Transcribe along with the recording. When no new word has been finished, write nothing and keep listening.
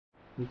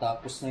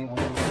Tapos na yung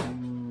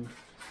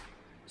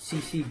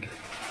sisig.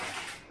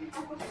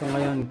 So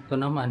ngayon, ito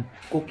naman,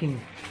 cooking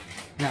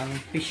ng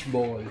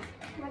fishball.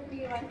 What do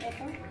you want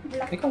ito?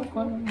 Black. Ikaw,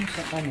 ano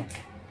sa ano?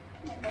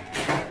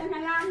 Ito na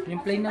lang.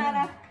 Yung plain na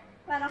lang.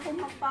 Para kung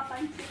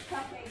magpapansit ka,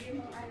 pwede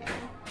mong ano.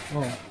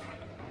 Oh.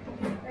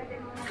 Pwede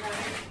mong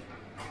nagawin.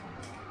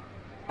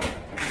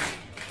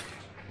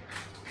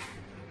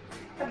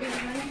 Sabihin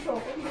mo ng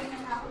choco, hindi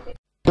na ako.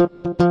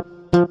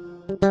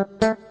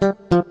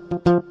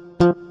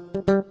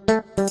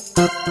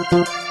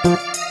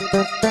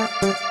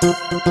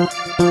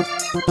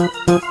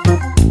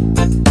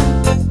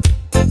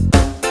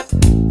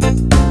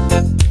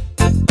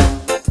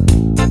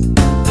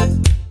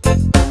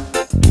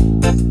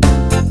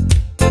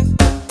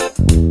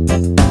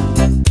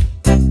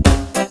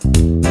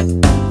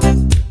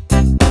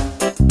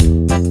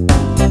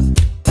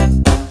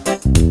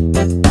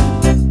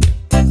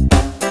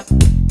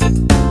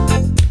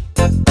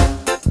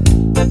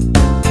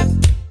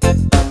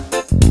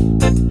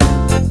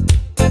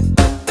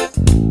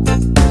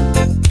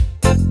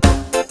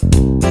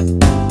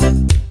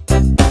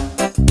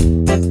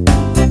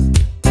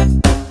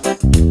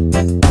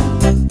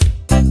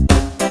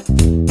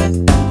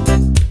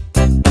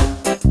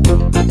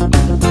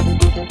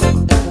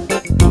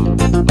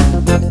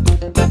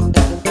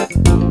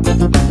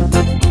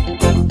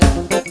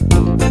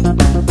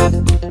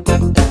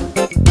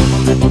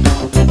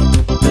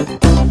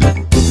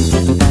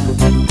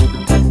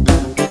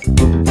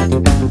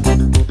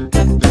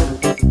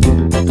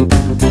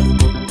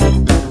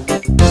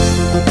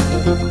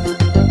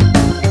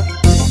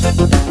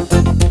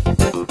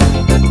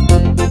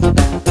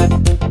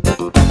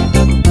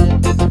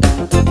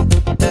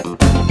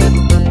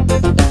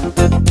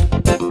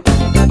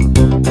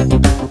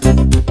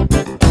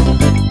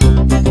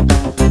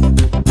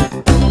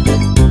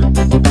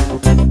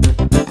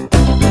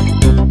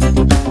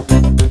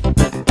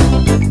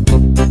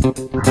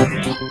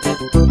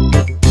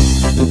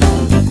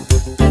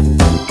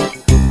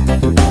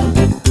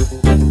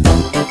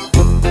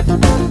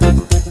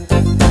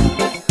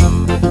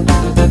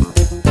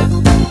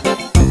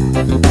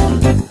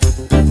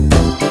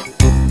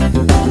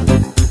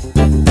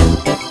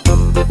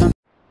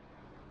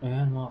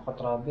 Ayan mga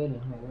ka-travel,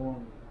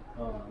 ngayon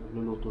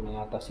nagluluto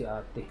na yata si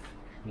ate.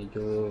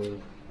 Medyo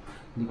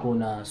hindi ko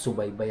na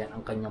subaybayan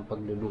ang kanyang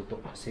pagluluto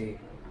kasi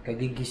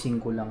kagigising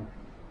ko lang.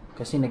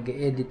 Kasi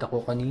nag-e-edit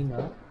ako kanina.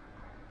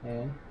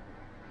 Ayan.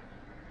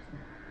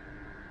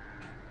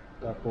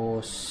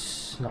 Tapos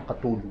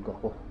nakatulog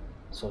ako.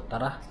 So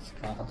tara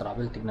mga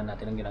ka-travel, tignan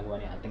natin ang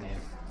ginagawa ni ate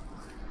ngayon.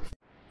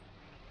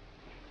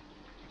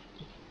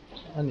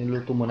 Ano,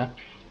 niluto mo na?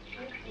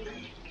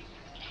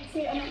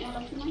 Kasi anong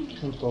oras na?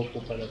 Yung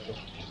tofu pala to.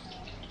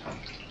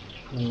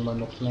 Yung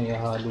manok na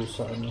ihalo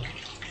sa ano.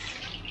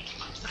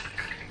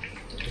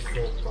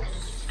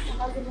 Sopas.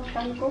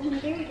 Nakalimutan ko.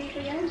 Hindi, dito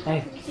yan.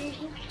 Ay,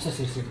 Sisig. sa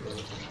sisig ko.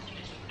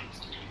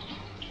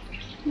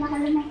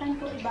 Nakalimutan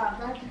ko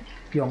ibabad.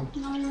 Yung?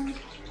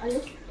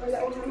 Ayos, wala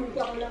ko naman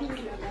ako lang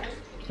nilagay.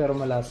 Pero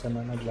malasa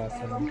na,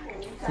 naglasa na.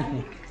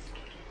 Ewan ko.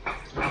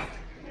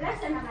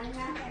 Lasa naman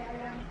niya, kaya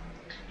lang.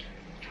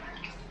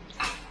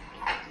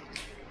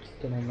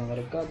 Ito na yung mga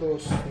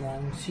regados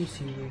ng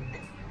sisig.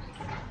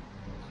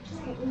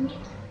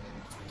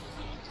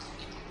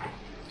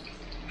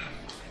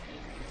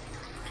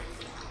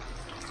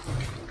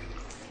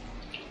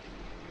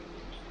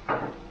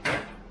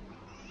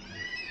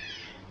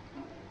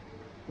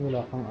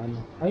 Wala kang ano.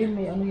 Ay,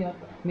 may ano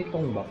yata. May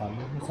tong ba ka?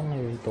 Nasaan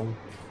ngayon tong?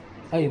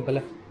 Ay, yun pala.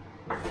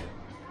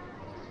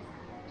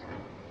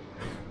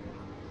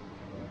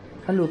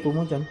 Ang luto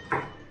mo dyan?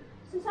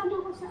 Sasama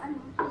ko sa ano,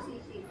 sa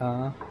sisig.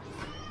 Ah.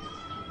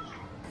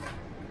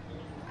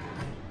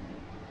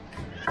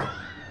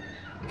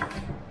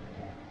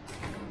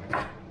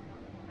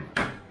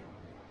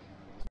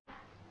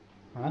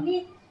 Ha?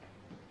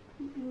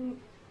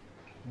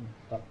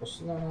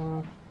 Tapos na.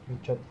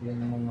 I-chop yan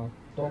ng mga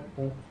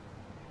tofu.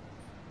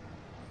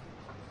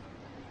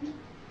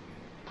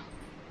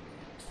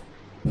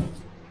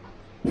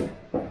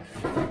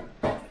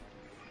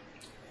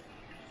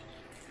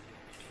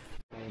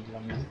 Ayun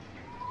lang yan.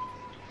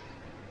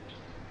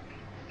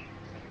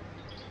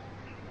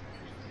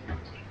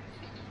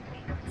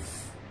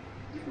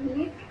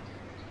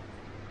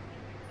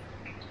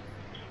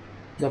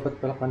 Dapat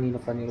pala kanina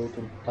pa niluto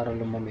para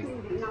lumamig.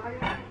 Hindi na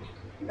kaya.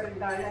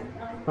 Dardalan.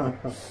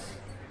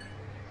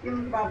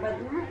 Yung babad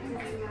na,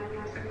 hindi nga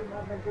natin yung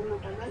babad na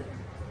matagal.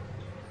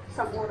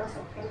 Sa oras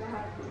at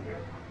kalahati.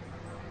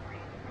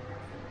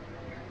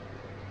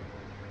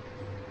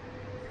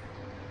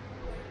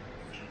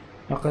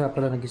 Kaya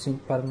pala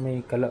nagising, parang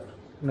may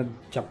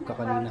nag-chop ka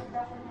kanina.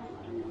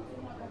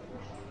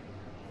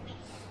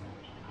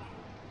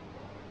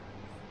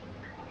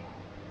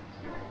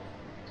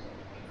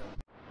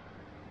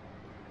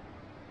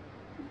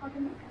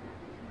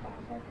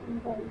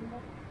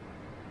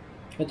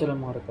 Ito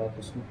lang mga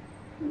recados mo.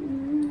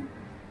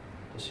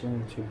 Tapos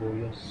yung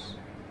sibuyas.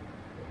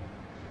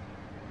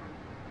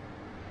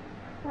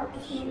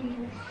 Tapos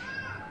yung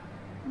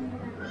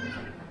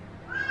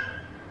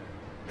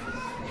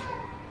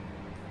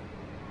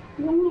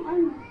Yung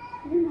ano,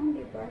 yun ang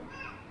liver.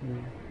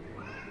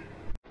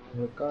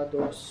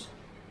 Avocados.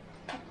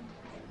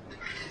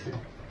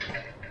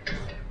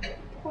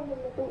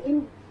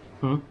 Palulutuin.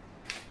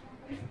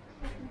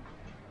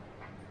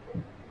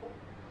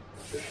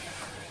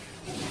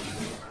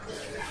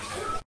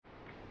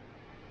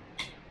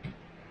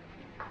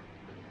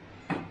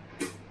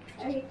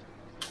 Ay,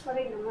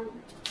 sorry naman.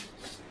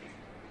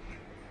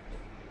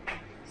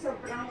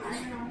 Sobrang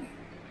ano,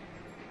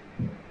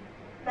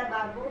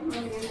 tababo.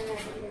 Ngayon na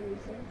natin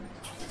ganito.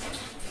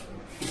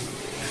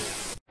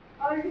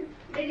 Or,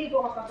 liligo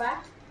ka pa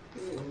ba?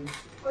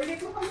 Or,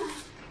 ligo ka na.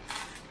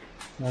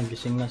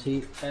 Nagising na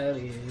si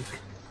Eric.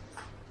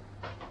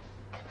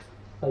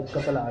 5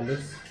 ka pala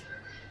alis.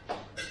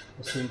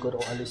 Kasi ko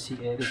rin alis si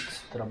Eric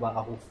sa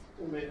trabaho.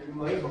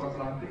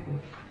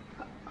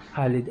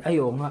 Holiday. Ay,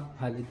 oo nga.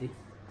 Holiday.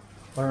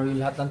 Or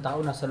yung lahat ng tao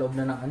nasa loob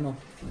na ng ano.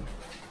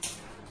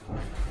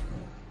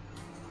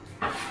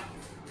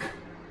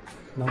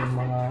 Ng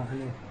mga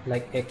ano,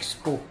 like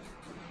expo.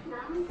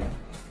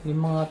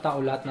 Yung mga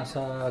tao lahat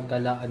nasa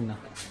galaan na.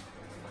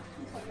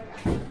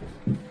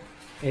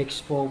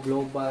 Expo,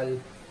 global.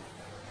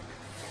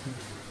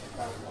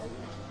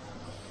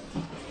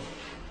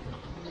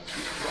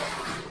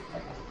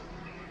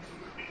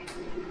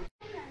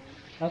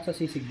 Sa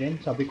sisig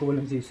din. Sabi ko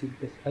walang sisig.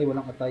 Ay,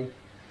 walang atay.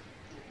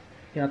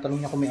 Tinatanong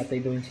niya kung may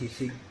atay daw yung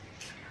sisig.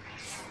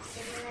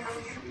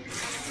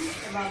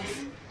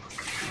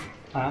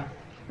 Ha?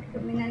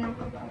 Dumi na ng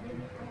kababo.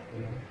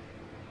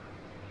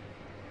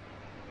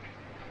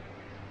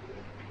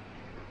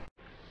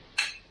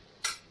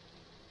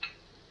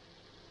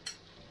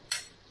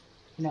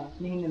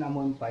 Hingin na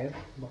mo yung fire.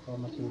 Baka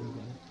masunog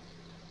yan.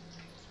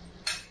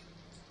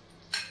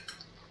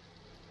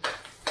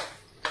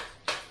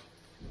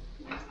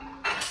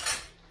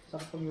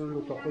 Saka pag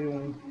niluluto ko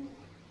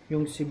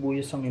yung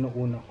sibuyas ang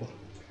inuuna ko.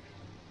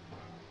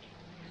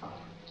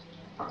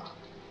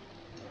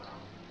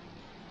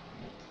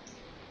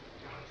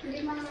 Hindi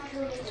mo naman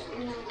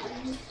lulutuin ng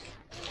ano.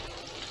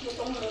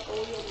 Lutong-luto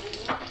yung ano.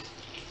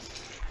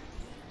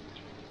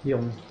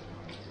 Yung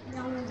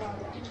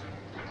bawang.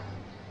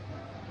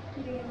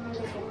 Hindi naman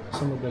lutong.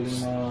 Kasi magaling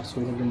na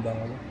sunog yung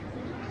bawang.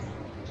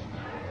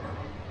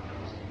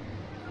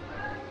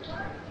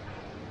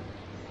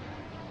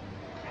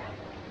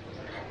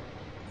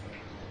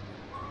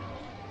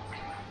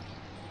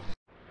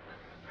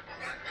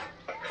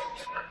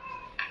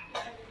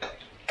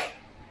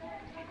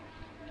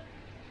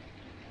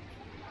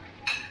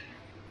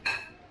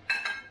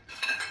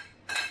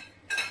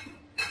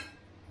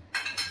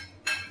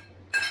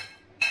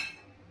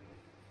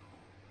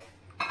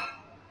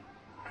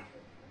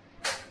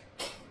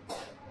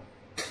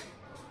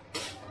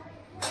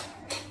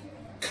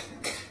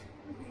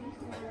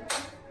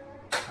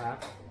 Ha?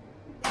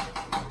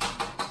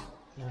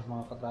 Yan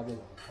mga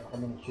ka-travel. Para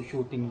kami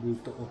nagsushooting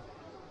dito. Oh.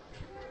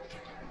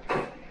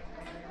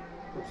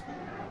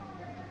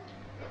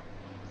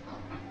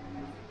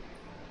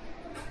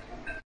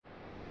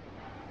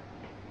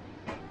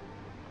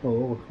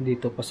 Oo,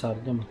 dito pa sa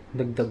dyan.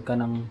 Dagdag ka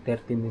ng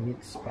 30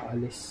 minutes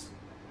paalis.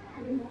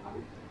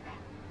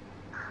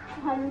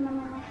 Halo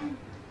naman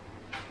ako.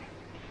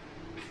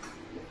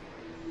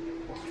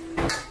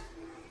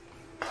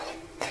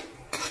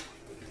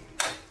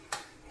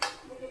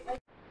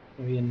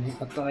 O yan yung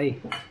atay.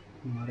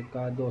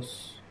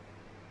 Marcados.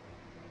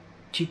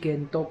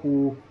 Chicken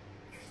tofu.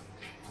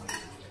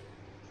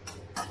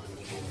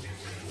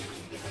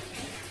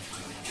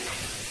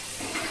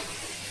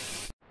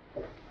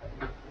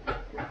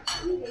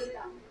 Hindi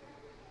lang.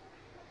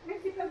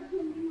 Kasi pag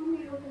hindi mo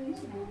niluto yung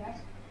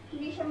sinilas,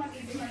 hindi siya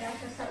magiging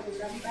malasa sa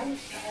ulam. Dahil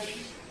sa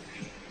alis.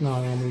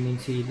 Nangangamoy na yung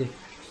sili.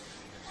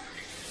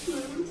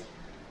 Ayan.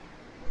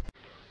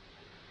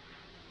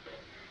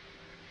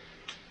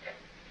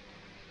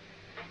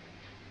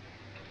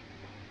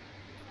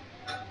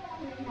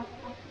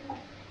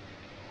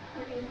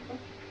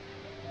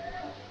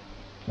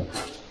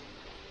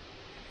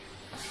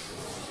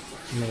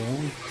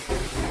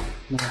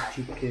 Na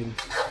chicken.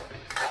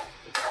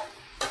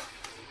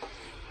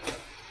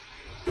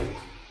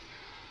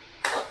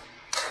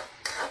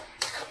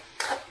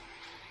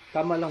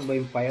 Tama lang ba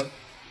yung fire?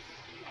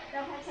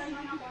 Dapat sa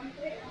mga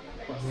konti.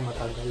 Parang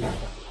matagal lang.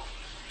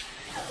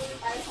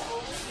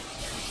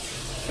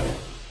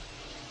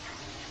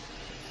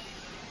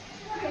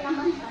 Okay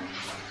naman ha.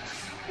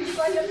 Hindi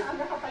ko alam na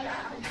aga ka pala.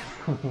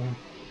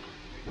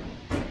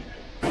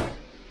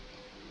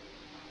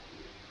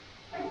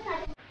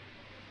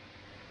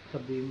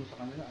 Sabihin mo sa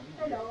kanila ano?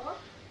 Hello?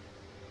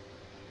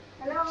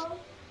 Hello?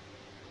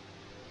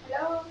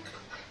 Hello?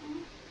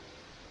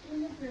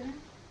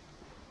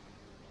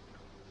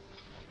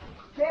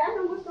 Kaya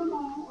anong gusto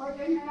mo?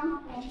 Order na lang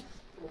ako.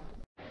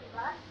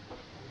 Diba?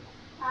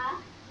 Ha?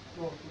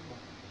 Oo.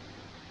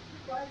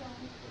 Ito alam.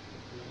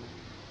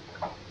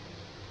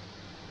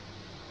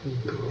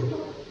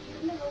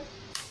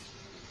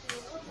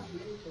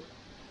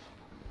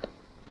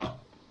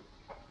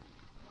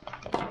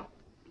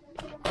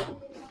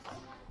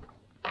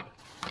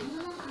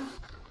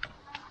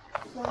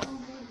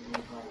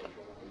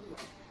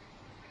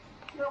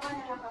 Doon ka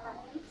na lang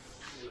kakain.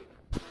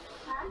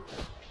 Ha?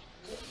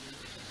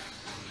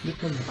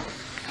 Dito na.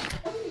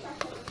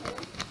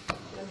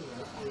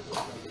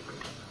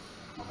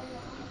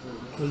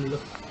 Ulo.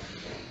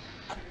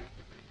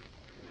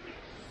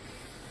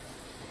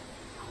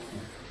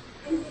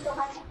 Dito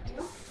ka na.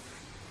 Ano?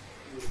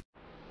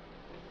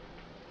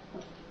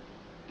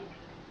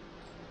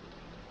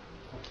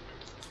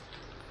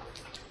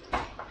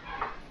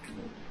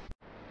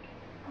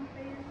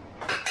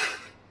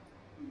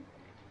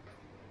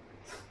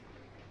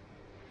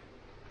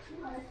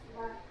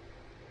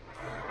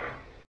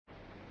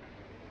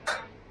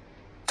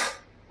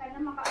 Sana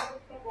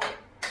makaabot ka po.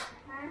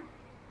 Ha?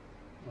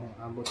 Oh,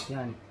 abot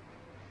yan.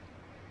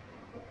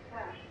 Abot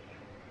ka.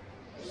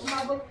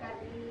 Umabot ka,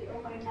 di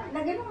okay na.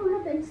 Lagyan mo muna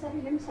tayo sa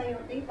rin sa'yo,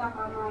 tayo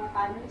baka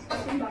makanis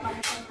kasi baka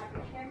nasa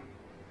natin siya.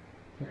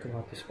 Ito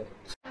kapis pa.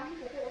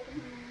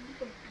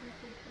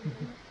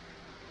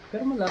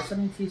 Pero malasa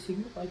ng sisig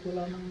mo kahit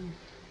wala nang...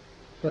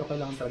 Pero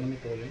kailangan talaga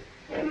may toyo.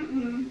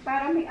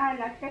 Para may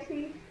alat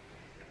kasi...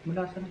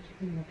 Malasa ng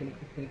chicken mo.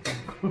 Tinikman.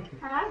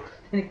 Ha?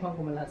 Tinikman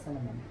ko malasa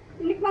naman.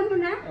 Tinikman mo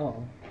na?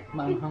 Oo.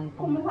 Maanghang pa.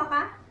 Kumuha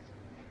ka?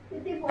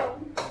 Hindi po.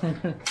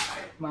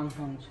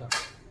 Maanghang siya.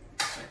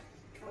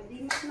 O,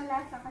 di mas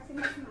malasa kasi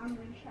mas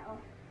maamoy siya, o.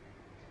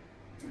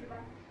 Diba?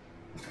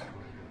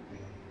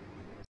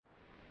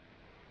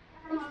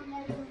 Ano na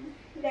yung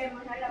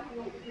lemon na lang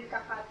yung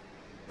ikakat.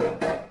 Hindi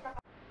pa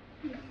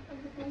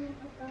dito yung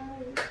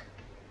kakay.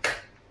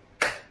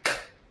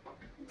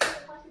 Hindi ko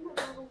kasi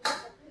madurog na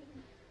kakay.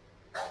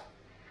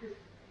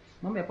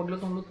 Mamaya, pag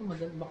lutong-lutong,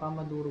 baka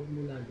madurog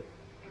mo lalo.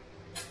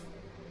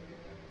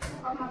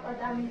 Baka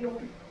mapadami yung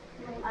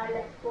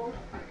alat ko.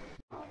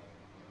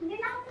 Hindi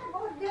na ako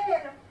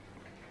nag-order.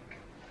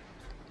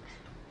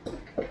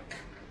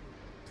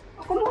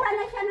 Kumuha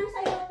na siya ng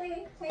sayote.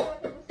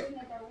 Sayote gusto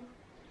niya daw.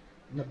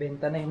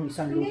 Nabenta na yung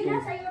isang Hindi luto.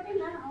 na, sayote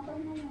na. Okay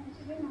na yan.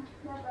 Sige na.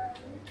 Bye-bye.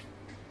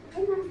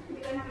 Sige na. Hindi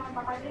ka na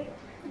mapakali.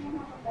 Hindi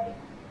makakabay.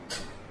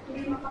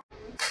 Hindi makakabay.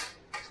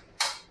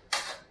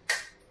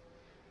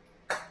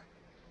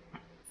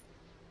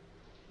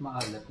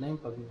 Maalat na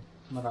yung pag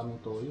maraming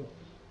toyo.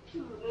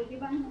 Di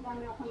ba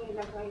madami ako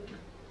nilagay?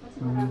 Kasi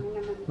marami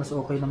naman. Mas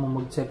okay naman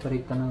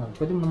mag-separate ka na lang.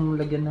 Pwede mo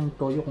lagyan ng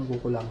toyo kung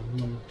kukulangin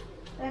mo.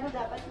 Pero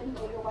dapat yung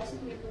tulo kasi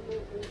may tulo.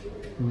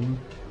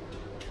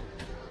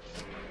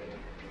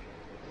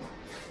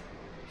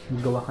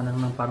 Gawa ka na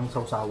ng parang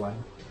sausawan.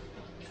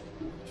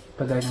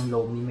 Kagaya ng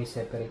lomi, may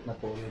separate na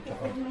toyo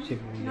tsaka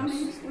sibuyas.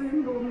 Naminis ko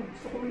yung lomi.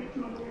 Gusto ko ulit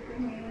magluto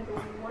niya yung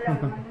lomi. Wala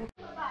naman.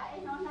 Babae,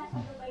 no? Nasa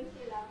Dubai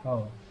sila.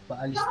 Oo.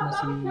 Paalis na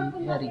si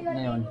Eric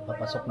ngayon.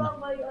 Papasok na.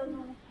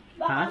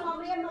 Baka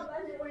mamaya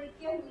mag-ano ulit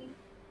yan eh.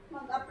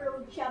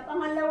 Mag-upload siya.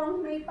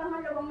 May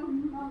pangalawang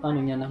Ano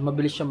niya na?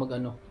 Mabilis siya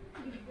mag-ano?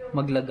 video.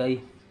 Maglagay.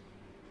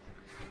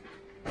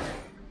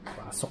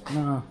 Pasok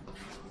na.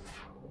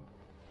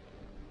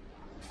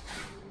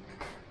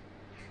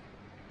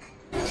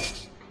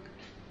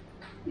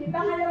 May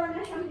pangalawa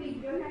na siyang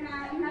video na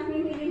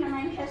namimili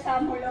naman siya sa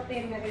Mall of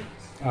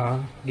Emirates.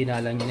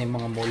 Ginala niya na yung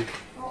mga mall.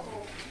 Oo.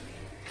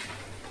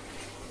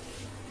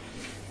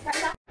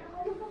 Kala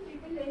ano bang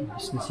bibilin?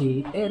 Tapos na si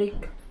Eric.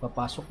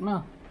 Papasok na.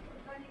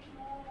 Balik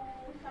mo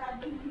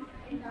sarado ng mga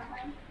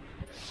tindahan.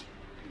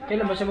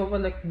 Kailan ba siya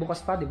babalik?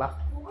 Bukas pa, di ba?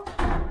 Bukas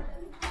pa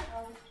madaling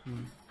araw.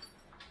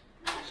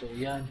 So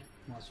yan.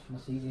 Masok na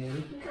si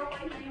Eric. Pero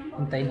okay na yung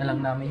Hintayin na lang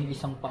namin yung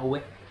isang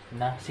pauwi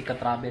na si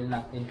ka-travel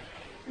natin.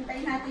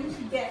 Antayin natin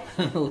si Jeff.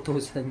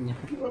 Utusan niya.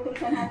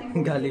 Utusan natin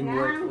Galing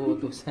work,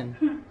 utusan.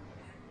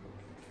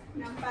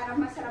 Nang para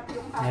masarap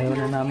yung kain Ayaw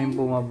na namin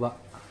bumaba.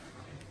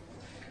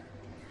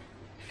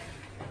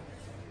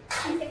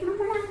 Antik mo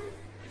lang.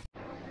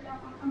 Wala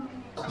kang amoy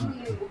nito.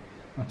 Amoy mo.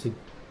 Sige.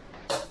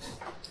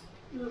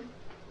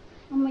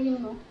 Amoy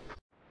mo.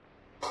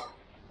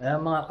 Ayan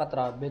mga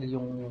ka-travel,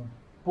 yung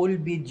full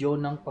video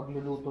ng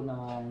pagluluto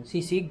ng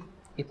sisig,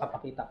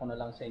 ipapakita ko na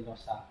lang sa inyo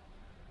sa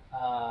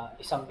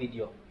isang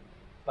video.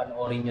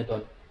 Panoorin nyo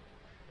doon.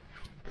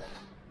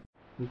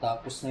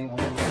 Tapos na yung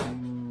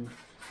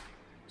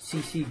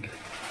sisig.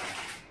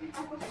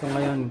 So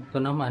ngayon, ito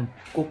naman,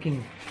 cooking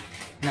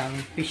ng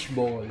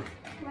fishball.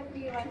 What do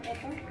you want?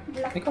 Ito?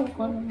 Black. Ikaw,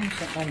 paano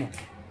sa ano?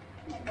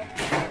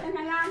 Ito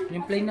na lang.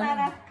 Yung plain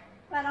na-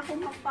 Para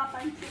kung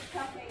magpapansit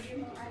ka, pwede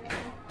mong ano.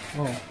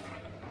 Oh,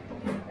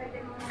 Pwede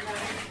mong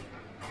magawin.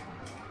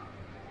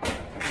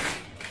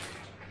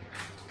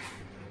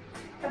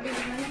 Sabi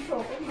naman ng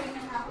choco, hindi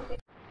na ako.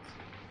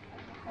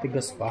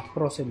 tigas pa,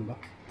 frozen ba?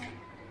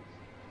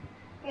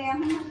 Kaya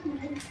mas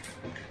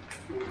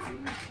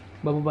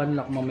Bababa na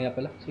lang ako mamaya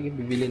pala. Sige,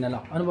 bibili na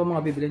lang. Ano ba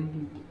mga bibilin?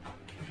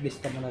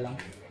 Lista mo na lang.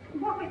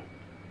 Bakit?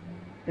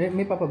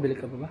 May papabili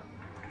ka pa ba?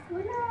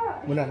 Wala.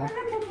 Wala na?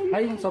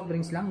 Ay, yung soft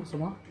drinks lang. Gusto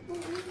mo?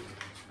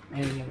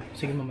 Ayun lang.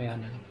 Sige, mamaya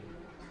na lang.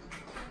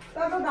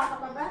 Bababa ka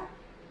pa ba?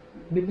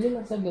 Bibili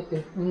lang saglit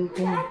eh. Kung,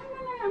 Saan mo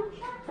na lang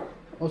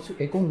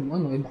siya? kung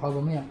ano, baka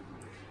mamaya.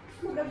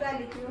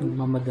 Magagalit yun.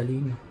 Mamadali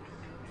na.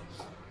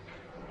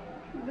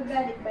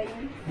 Magagalit ba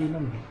yun? Hindi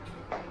naman.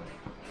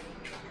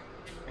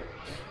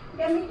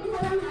 Gamitin na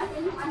lang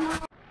natin yung ano.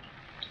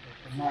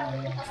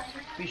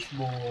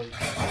 Fishball.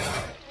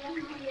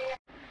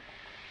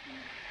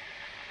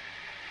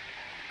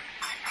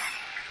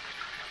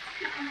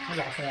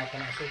 Wala ka saya pa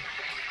na ito.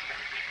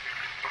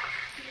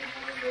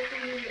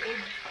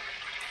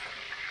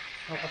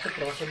 Kasi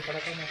frozen pala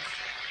ito na.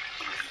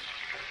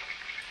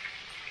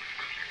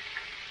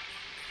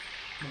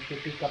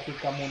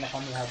 Magpipika-pika muna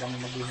kami habang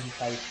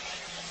maghihintay.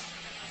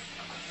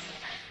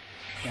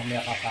 Yung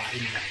may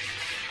kakain na.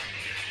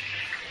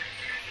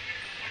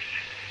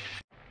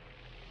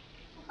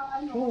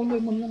 Oo,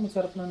 lemon na.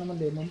 Masarap na naman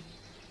lemon.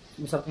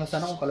 Masarap na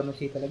sana kung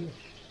kalamansi talaga.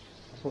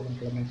 Ako ng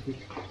kalamansi.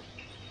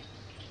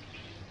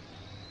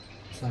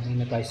 Sanay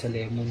na tayo sa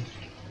lemon.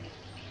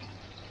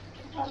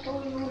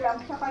 Patuloy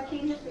lang sa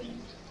kachino.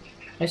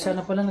 Ay,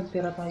 sana pala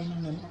nagtira tayo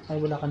ng ano. Ay,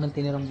 wala ka ng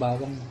tinirang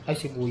bawang. Ay,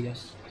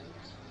 sibuyas.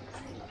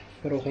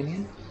 Pero okay na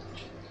yan.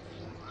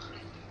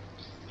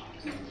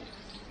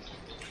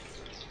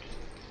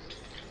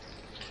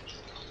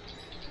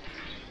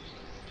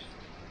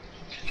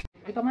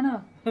 Ito ka na.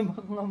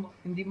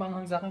 Hindi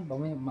manghang sa akin.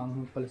 Baka may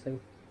manghang pala sa'yo.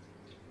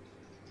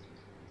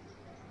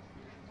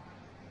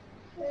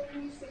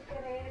 Yung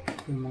secret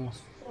Yung mga...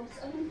 sauce.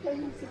 Anong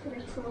yung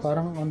secret sauce?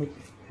 Parang ano...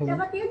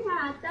 Dapat yun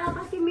ata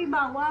kasi may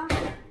bawang.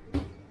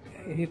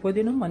 Eh, pwede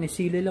naman.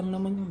 Isili lang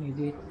naman yun.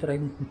 Hindi try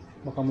mo.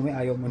 Baka may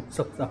ayaw mo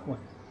sa usapan.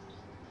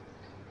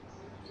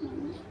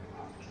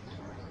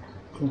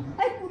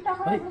 Ay, puta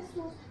ka. Ay.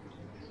 Sauce.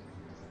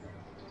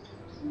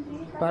 Hindi,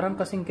 Parang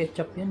kasing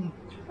ketchup yan.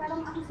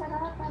 parang ang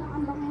sarap. Parang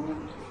ang bango.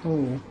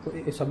 Oo.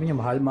 Eh, sabi niya,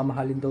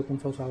 mamahalin daw itong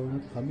sausawan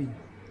na ito. Sabi niya.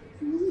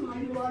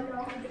 Maliwala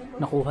ako dyan.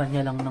 Nakuha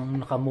niya lang ng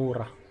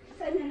nakamura.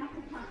 Saan na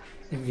nakuha?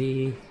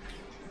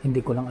 Hindi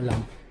ko lang alam.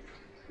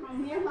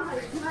 Mamaya mahal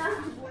na.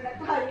 Bulat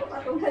tayo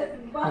katulad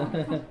ba?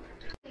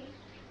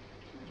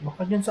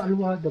 Baka dyan sa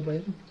Alwada ba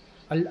yan?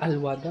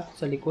 Alwada?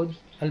 Sa likod?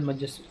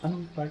 Almajas?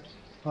 Anong part?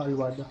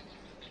 Alwada.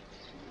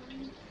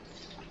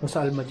 O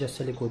sa Almajas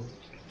sa likod?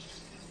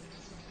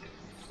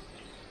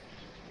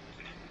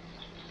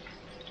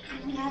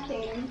 Tingnan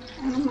natin.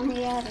 Anong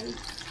mangyayari?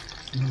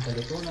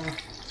 Talito na.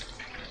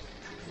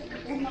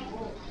 Ano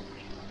po?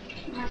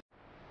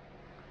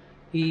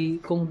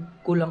 Kung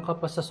kulang ka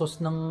pa sa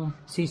sauce ng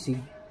sisig,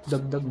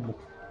 dagdag mo.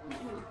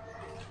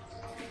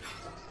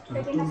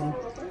 Pwede na po.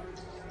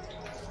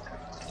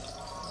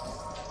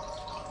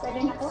 Pwede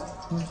na po?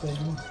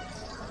 Pwede mo.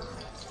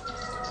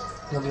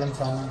 Huwag lang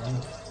sana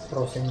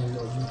frozen yung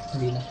loob mo.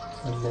 Hindi na.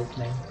 Nag-light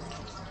na yun.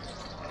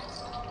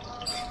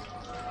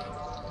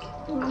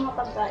 Yung mga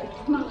pagkain.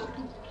 Mga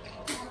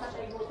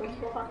patay-butong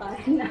ko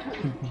kakain na.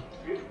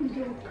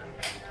 Joke.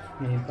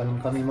 Ngayon pa lang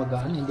kami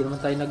mag-aan. Hindi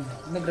naman tayo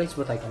nag-rice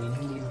ba tayo kanina?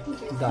 Hindi.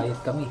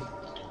 Diet kami.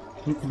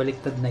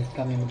 Baliktad night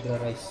kami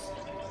magra-rice.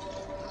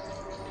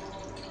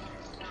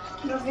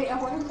 Gabi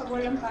ako yung pag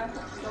walang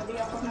pasok. Gabi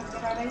ako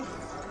nag-rice.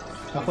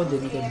 Ako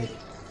din gabi.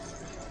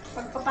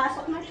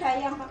 Pagpapasok na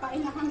siya, yung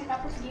kakain na kami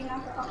tapos di na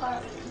ako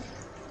kakain.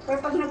 Pero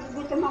pag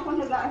nagugutom ako,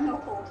 nag-ano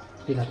ko.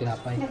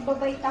 Tinapay.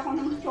 Nagbabait ako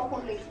ng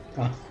chocolate.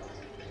 Ah,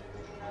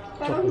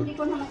 Pero chocolate. hindi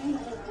ko naman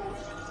inuubos.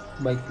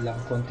 bite lang.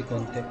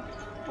 Konti-konti.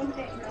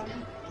 Kunti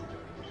lang.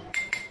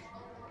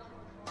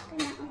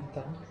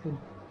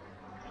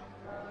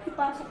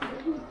 Ipasok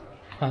doon.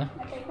 Ha?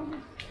 Natay ko.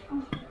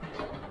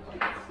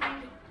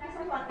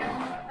 Nasa water.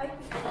 Ay,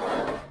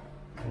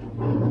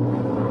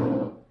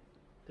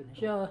 Ito na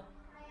siya.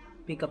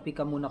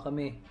 Pika-pika muna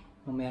kami.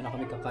 Mamaya na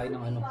kami kakain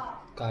ng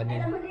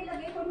kanin. alam mo,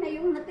 nilagay ko na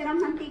yung natirang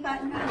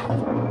mantika na.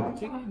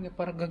 Sige,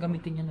 para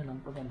gagamitin niya na lang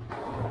pag ano.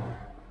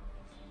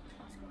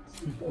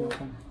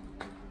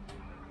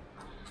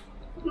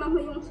 Tikman mo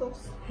yung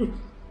sauce.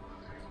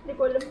 Hindi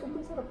ko alam kung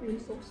masarap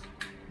yung sauce.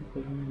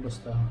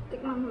 Basta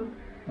Tikman mo.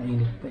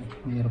 mainit pa eh.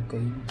 Mahirap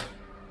kayo.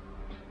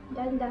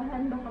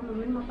 Dahan-dahan, baka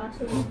mamaya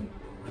mapasok yung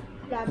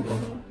labi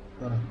mo.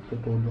 Parang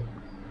tutulog.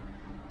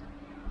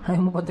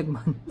 Ayaw mo pa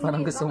tigman.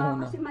 Parang gusto mo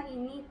na. Kasi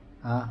mainit.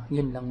 Ah,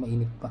 yun lang,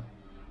 mainit pa.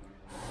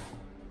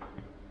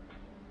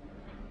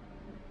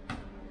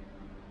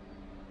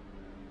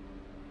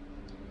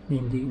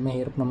 Hindi,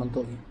 mahirap naman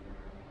to eh.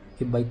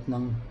 I-bite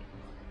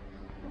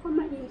Baka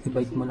mainit.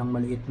 i-bite mo lang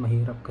maliit,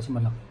 mahirap kasi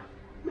malaki.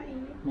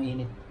 Mainit.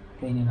 Mainit.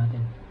 Kainin natin.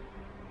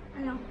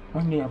 Ano?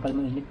 Ah, hindi nga pala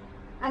mainit.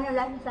 Ano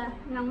lasa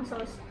ng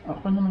sauce?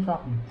 Ako naman sa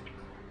akin.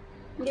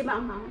 Hindi ba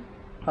ang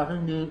Kasi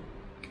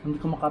hindi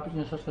ko makapit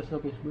yung sauce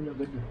sa Facebook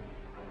agad eh.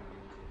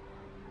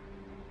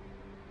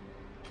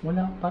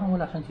 Parang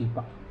wala siyang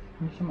sipa.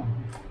 Hindi siya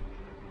manghang.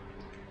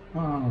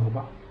 Manghang ko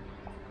ba?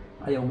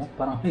 Ayaw mo?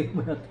 Parang ayaw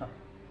mo na ito.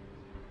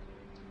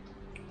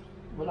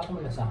 Wala akong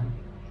malasahan.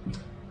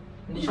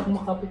 Hindi siya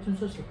kumakapit yung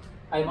sauce eh.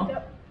 Ayaw mo?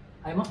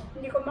 Ayaw mo?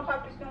 Hindi ko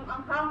makapit yung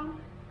anghang.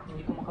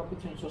 Hindi ko makapit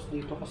yung sauce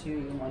dito kasi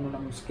yung ano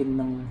ng skin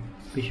ng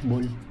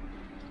fishball.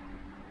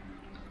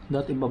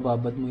 Dati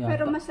bababad mo yata.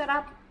 Pero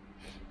masarap.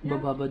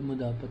 Bababad mo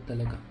dapat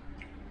talaga.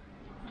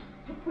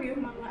 Ito po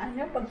yung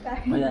mga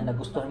pagkain. Ayan,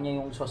 nagustuhan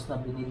niya yung sauce na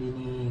binili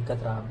ni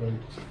Ka-Travel.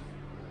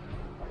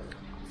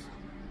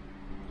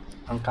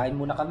 Ang kain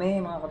muna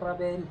kami mga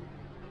Ka-Travel.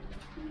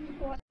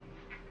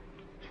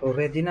 So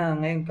ready na.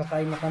 Ngayon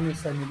kakain na kami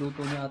sa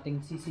niluto ni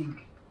ating sisig.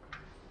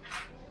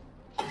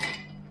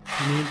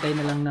 Hinihintay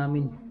na lang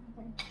namin.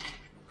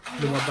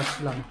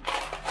 Lumabas lang.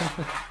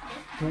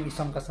 Yung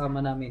isang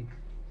kasama namin.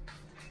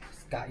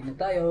 Kain na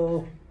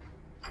tayo.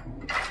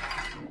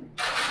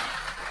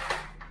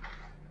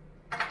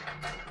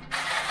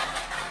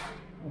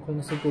 Okay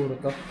na siguro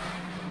to.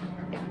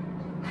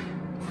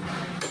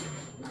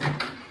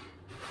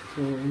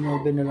 So,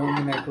 in-oven na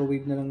lang,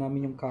 microwave na lang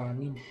namin yung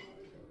kanin.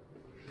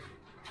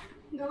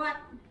 Gawat.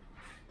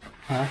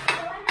 Ha?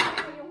 Gawa na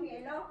ako yung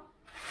yelo.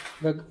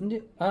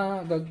 Hindi,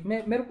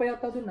 meron pa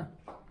yata dun ah.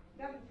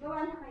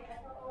 Gawa na kaya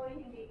ito o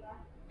hindi ba?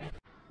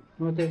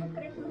 Mate.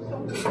 Christmas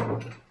song.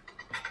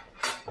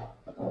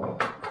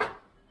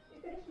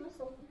 Christmas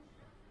song.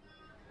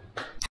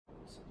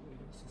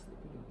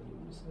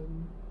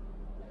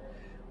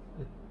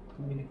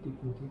 Kami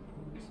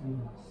nagtipon-tipon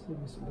sa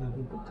mas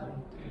bagong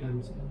pagkain.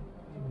 Dami sila.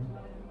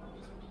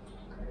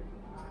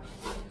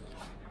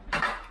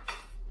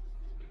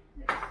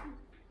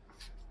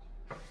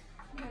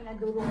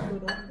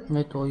 Nadurog-durog.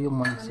 Ito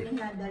yung mansi.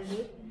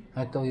 Nadali.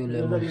 Ito yung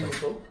lemon.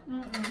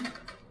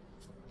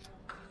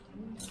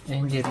 Eh,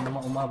 hindi rin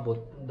naman umabot.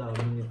 Ang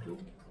dami nito.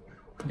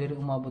 Hindi rin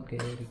umabot kay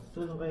Eric.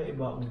 Saan kaya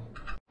iba ako?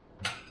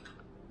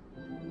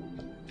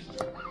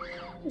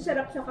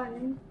 Masarap sa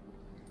kanin.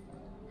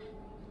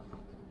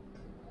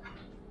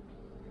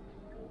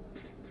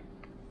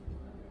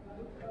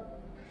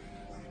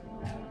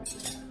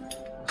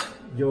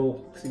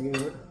 Joke. Sige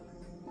nga.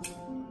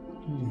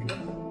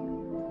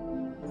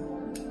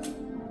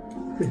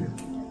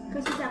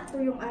 Kasi sakto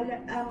yung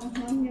alat, ang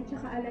niya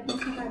tsaka alat niya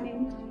sa kanin.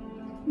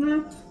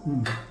 Na?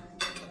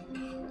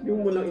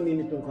 Yung mo lang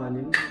ininit yung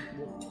kanin.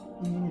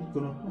 Ininit ko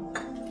na.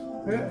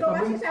 Ito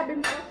kasi sabi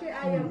mo kasi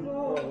ayaw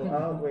mo.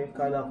 Okay.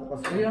 Kala ko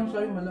kasi. Ayang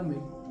sa'yo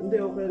malamig. Hindi,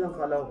 okay lang.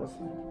 Kala ko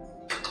kasi.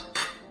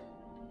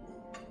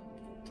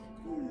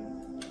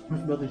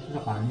 Mas bagay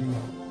siya sa kanin.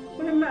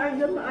 Kasi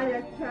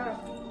maalat siya.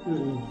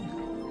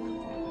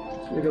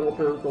 Nagam ko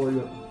pa ng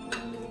toyo.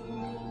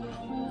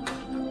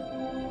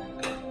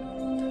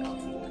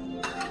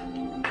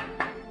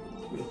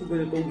 Kasi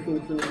ganito ang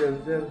gusto ng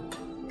dancer.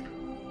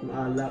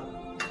 Maalak.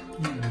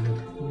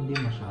 Hindi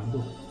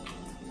masyado.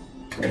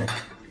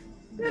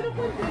 Pero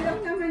konti lang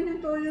naman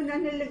yung toyo na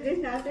nilagay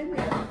natin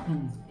eh.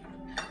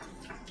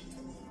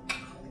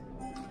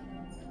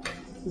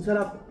 Ang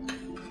sarap.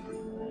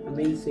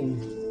 Amazing.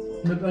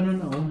 Nag-ano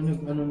na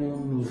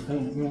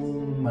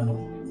yung manok.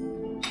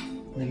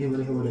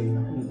 Naghiwalay-hiwalay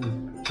na.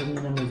 Kami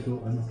na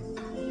medyo ano.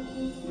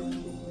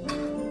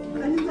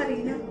 Anong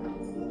harina?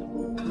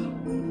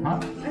 Ha?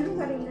 Anong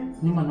harina?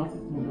 Yung manok?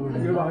 Naghiwalay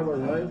Hindi na. ba kayo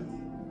walay?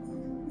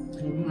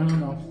 Yung ano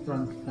na,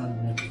 strand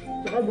na.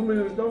 Saka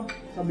bumili ito.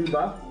 Sabi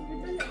ba?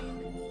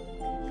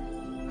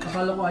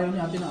 Akala ko ayaw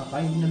niya ate na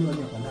akay, hinaluan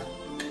niya pala.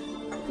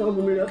 Saka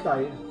bumili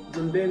atay.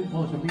 Doon din.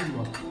 Oo, sabihin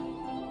mo.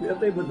 May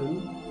atay ba doon?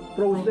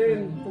 Frozen.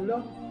 Wala.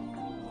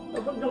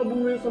 Dapat ka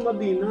bumili sa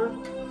Madina.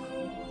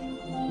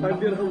 5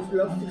 dirhams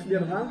lang, 6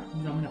 dirham.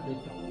 Hindi namin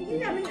nakita. Hindi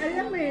namin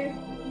alam eh.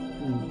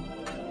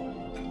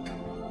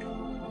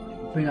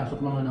 Pinasok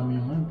lang na namin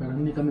yung ano, pero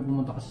hindi kami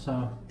pumunta kasi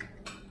sa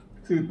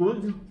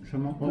Seafood?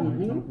 mga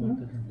hindi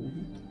pumunta.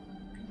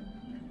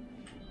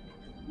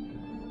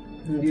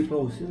 Hindi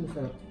frozen,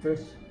 sa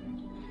fresh.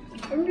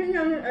 Hindi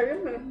namin alam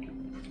eh.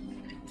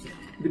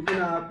 Hindi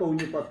pinataw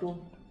niyo pa to.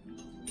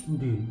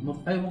 Hindi.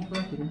 Ay, wag pa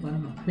ate, kung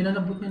paano.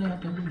 Pinalabot niya na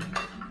natin din.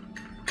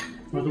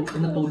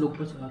 Natulog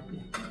pa sa ate.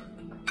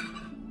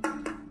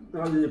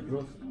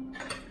 Nakalilipros.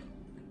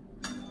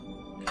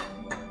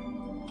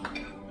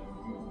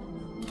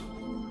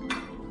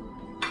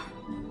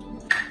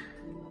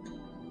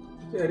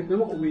 Si Eric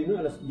naman uwi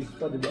na, alas 10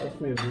 pa, di ba? Alas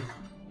 9.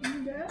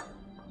 Hindi.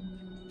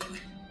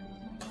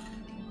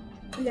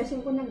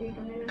 Ilasin ko na dito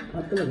na lang.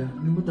 Ah, talaga?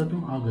 Ano ba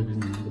tatong aga din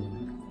yun?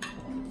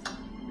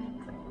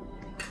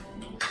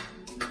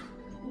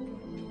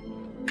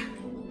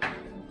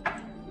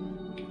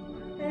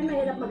 Kaya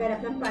mahirap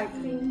maghanap ng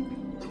parking.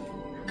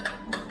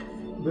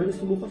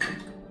 Beres bukas.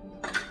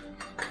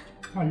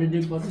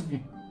 Holiday pa rin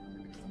eh.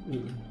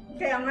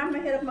 Kaya nga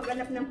mahirap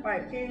maghanap ng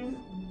parking.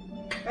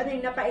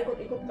 Kanina pa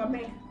ikot-ikot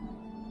kami.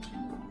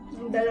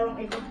 Yung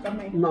 2 ikot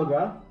kami.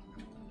 Umaga?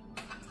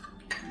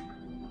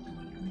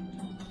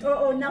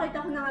 Oo,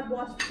 nakita ko na nga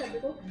bukas. Sabi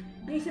ko,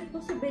 naisip ko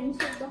si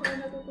Vincent baka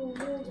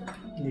natutulog.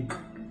 Hindi.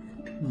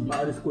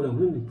 Maalis ko lang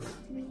yun eh.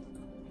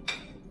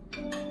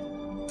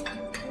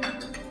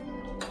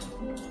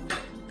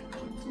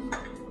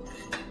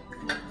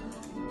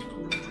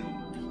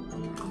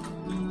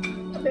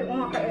 Sabi ko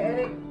nga kay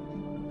Eric,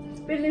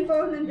 feeling ko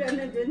nandiyan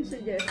na dyan si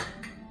Jeff.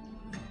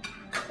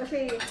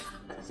 Kasi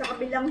sa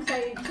kabilang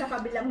side, sa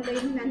kabilang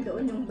lane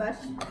nandoon yung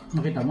bus.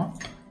 Nakita mo?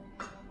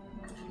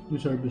 Yung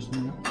service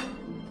nila.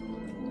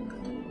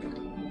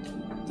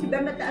 Diba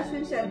mataas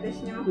yung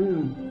service niyo?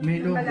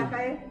 May logo.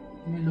 Malaki.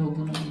 May logo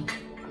naman.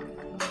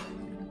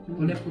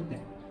 Kulay puti.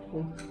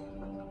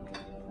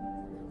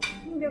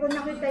 Hindi ko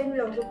nakita yung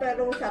logo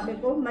pero sabi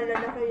ko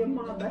malalaki yung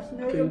mga bus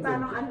nyo. Yung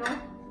parang ano,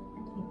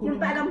 yung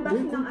parang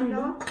bus ng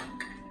ano.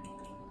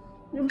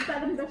 Yung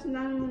parang bas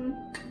ng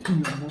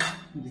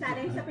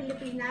saray sa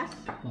Pilipinas.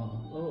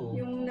 Oo.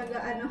 Yung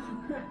nag-ano.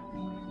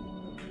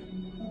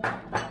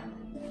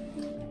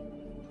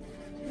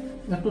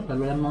 Total,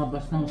 wala mga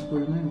bus ng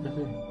school ngayon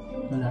kasi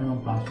wala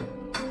namang pasok.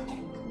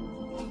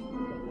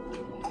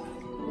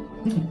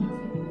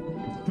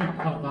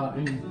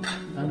 Kakain.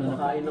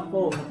 Nakain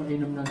ako.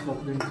 Nakainom ng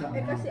soft drink sa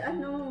Kasi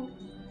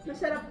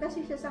masarap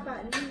kasi siya sa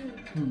kanin.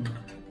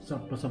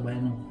 Sarap pa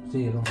sabayan ng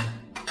zero.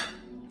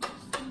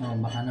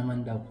 Baka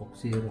naman daw po,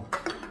 zero.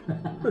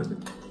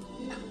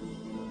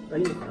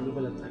 Ay, ano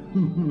pala tayo?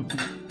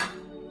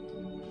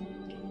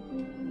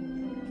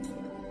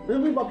 Ano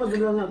ba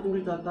ipapadala natin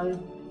kay tatay?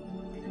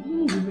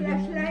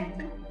 Flashlight.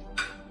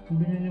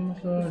 Binili mo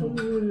sa... Saan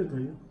mo yun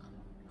tayo?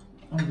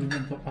 Ang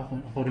binili sa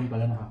ako rin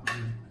pala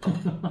nakakain.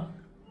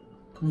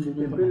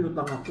 Siyempre,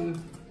 lutang ako.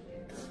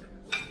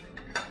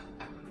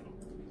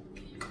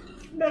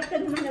 Bakit ka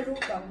naman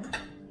nalutang?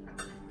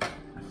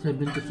 7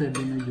 to 7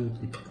 na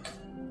duty.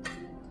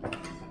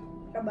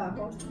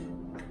 Trabaho.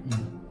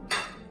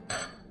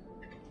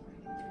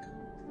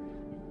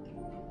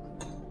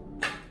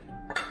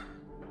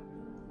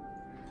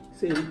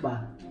 Sale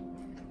pa.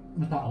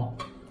 Ang tao?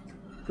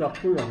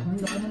 Sakto lang.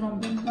 Ang laki na ng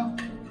benta.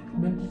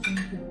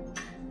 25.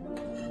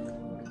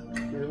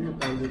 Pero yung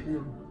target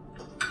niya.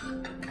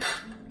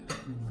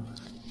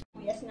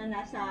 Yes na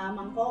nasa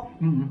mangkok.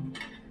 Mm-hmm.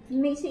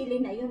 May sili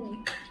na yun eh.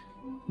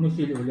 May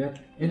sili ulit.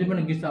 Eh di ba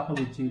nag-gisa ka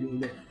with sili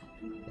ulit?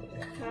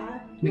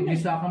 Ha?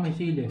 Nag-gisa ka may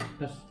sili.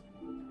 Tapos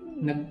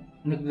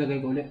naglagay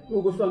ko ulit.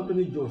 Kung gusto ito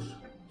ni Diyos.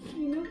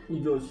 Sino?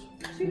 Ni Diyos.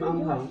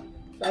 Maanghang.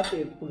 Sa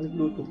atin, pag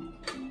nagluto.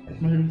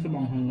 Mahilig sa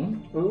manghang nun?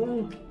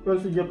 Pero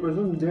si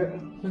Jefferson, hindi.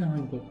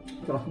 Kailangan ko.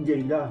 Saka si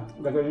Jada.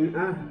 Gagawin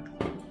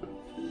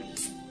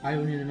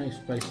Ayaw nila ng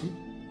spicy?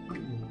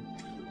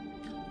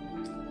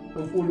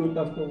 Ang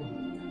pulutan ko.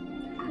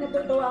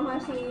 Natutuwa nga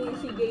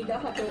si Jada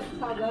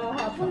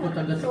kagahapon. Ako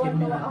taga-sikim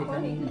ni ate Tuwa-tuwa ako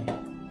kanina.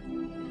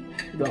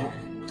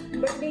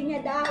 Birthday niya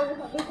daw.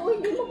 Sabi ko,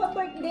 hindi mo pa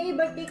birthday.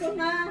 Birthday ko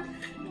na.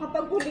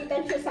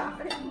 Mapagkulitan siya sa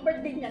akin.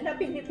 Birthday niya na.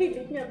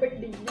 Pinipilit niya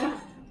birthday niya.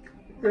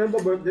 Kaya ba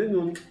birthday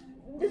nun?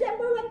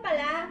 December 1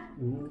 pala.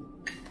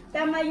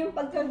 Tama yung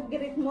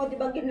pagka-greet mo, di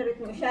ba ginirit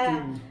mo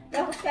siya?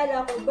 Tapos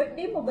kala ko,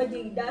 birthday mo ba,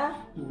 Jada?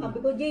 Sabi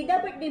ko, Jada,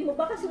 birthday mo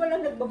ba? Kasi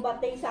walang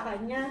nagbabatay sa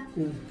kanya.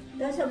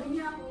 Tapos sabi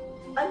niya,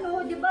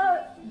 di ba,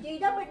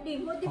 Jada, birthday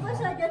mo? Di ba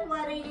sa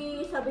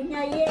January? Sabi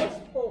niya, yes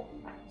po.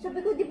 Sabi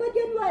ko, di ba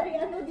January,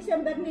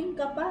 December 9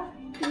 ka pa?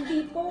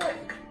 Hindi po,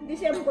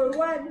 December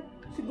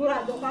 1.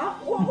 Sigurado ka?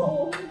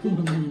 Oo.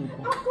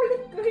 Ang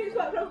kulit ko rin,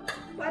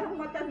 parang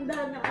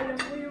matanda na alam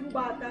ko yung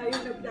bata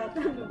yung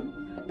nagtatanong.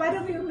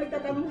 Parang yung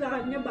nagtatanong sa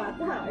kanya,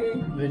 bata eh.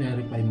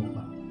 Verify mo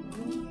pa.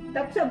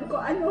 Tapos sabi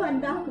ko,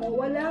 handa mo?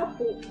 Wala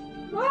po.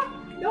 Ha?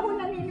 Hindi ako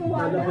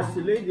naniniwala. Lalabas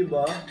sila, di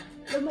ba?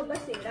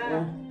 Lumabas sila.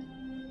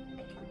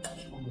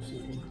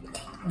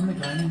 May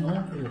kanin,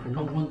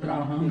 Nagkontra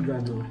ang hangin.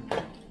 Gano.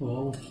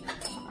 Wow.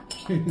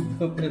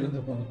 Pero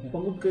naman.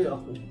 Pagod kayo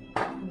ako.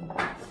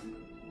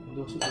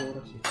 12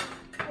 oras eh.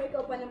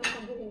 Ikaw pa naman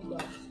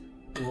maghuhugas.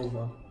 Oo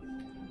ba?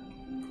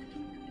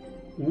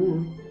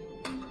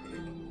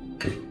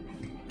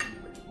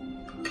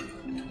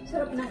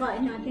 Sarap na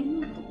kain natin.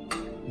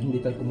 Hindi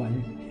tayo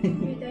kumain.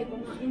 Hindi tayo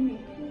kumain eh.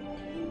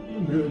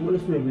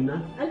 Malas 9 na.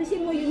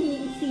 Alisin mo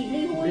yung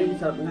sili, Ay, huy.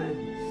 sarap na eh.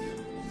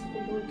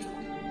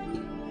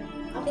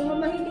 Ako nga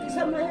mahilig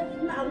sa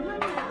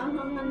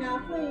naanghang na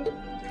ako eh.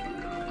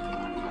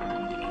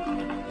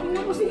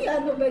 Tingnan mo si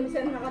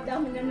Benson,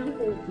 nakadami na ng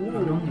coke.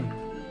 Anong eh?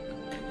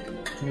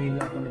 Ngayon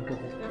lang ako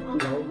nagkukuk.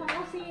 Naanghang na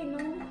kasi, no?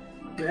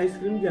 May ice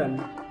cream dyan.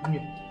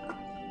 Ngit.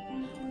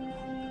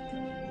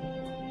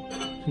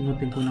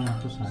 Sinutin ko na nga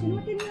ito sa amin.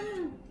 Sinutin na.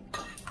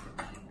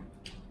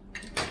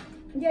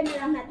 Diyan na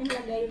lang natin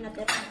lagay yung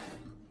natira.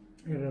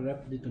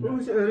 I-rep dito Pero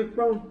na. si Eric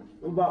pa,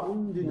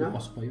 ubaon, hindi na.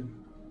 Bukas pa yun.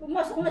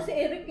 Pumasok na si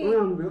Eric eh.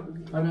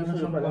 Ano na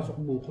siya pasok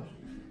bukas?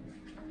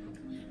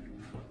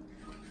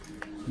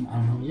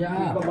 Maanghang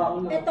yan.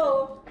 Babaon na. Ito,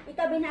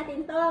 itabi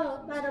natin to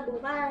para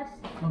bukas.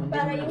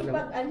 Para yung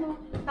pag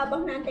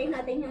habang nantay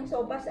natin yung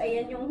sopas,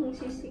 ayan yung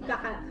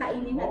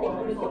kakainin natin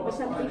ulit yung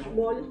isang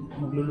fishball.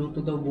 Magluluto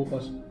daw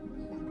bukas.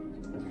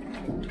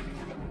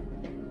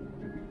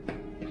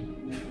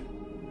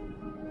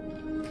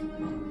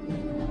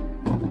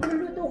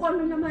 Luluto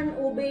kami naman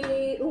ube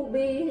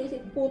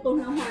puto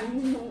naman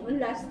nung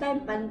last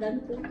time,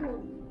 pandan puto.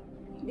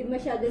 Hindi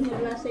masyado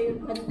nalasa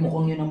yung pandan.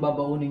 Mukhang yun ang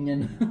babaunin niya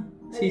na.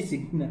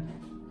 Sisig na.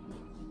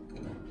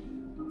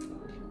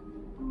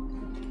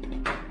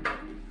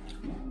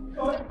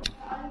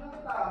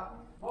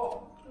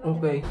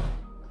 Okay.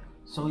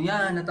 So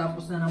yan,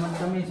 natapos na naman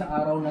kami sa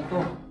araw na to.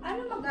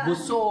 Ano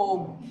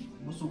Busog!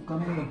 Busog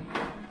kami.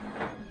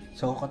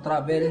 So,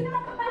 ka-travel. Hindi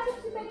naman papasok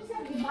si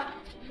Benson, di ba?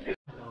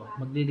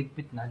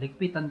 Magliligpit na.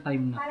 Ligpitan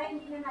time na. Para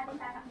hindi na natin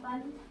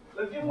tatakban.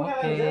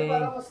 Okay.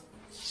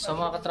 So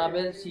mga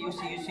ka-travel, see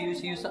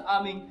you sa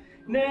aming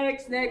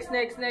next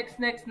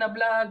na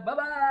vlog.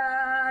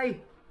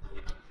 Bye-bye!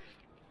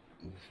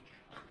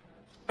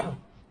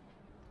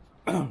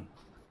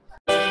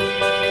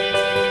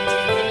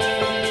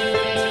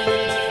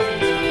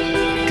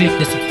 click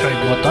the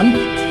subscribe button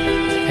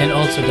and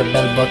also the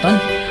bell button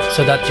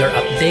so that you're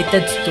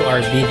updated to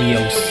our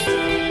videos.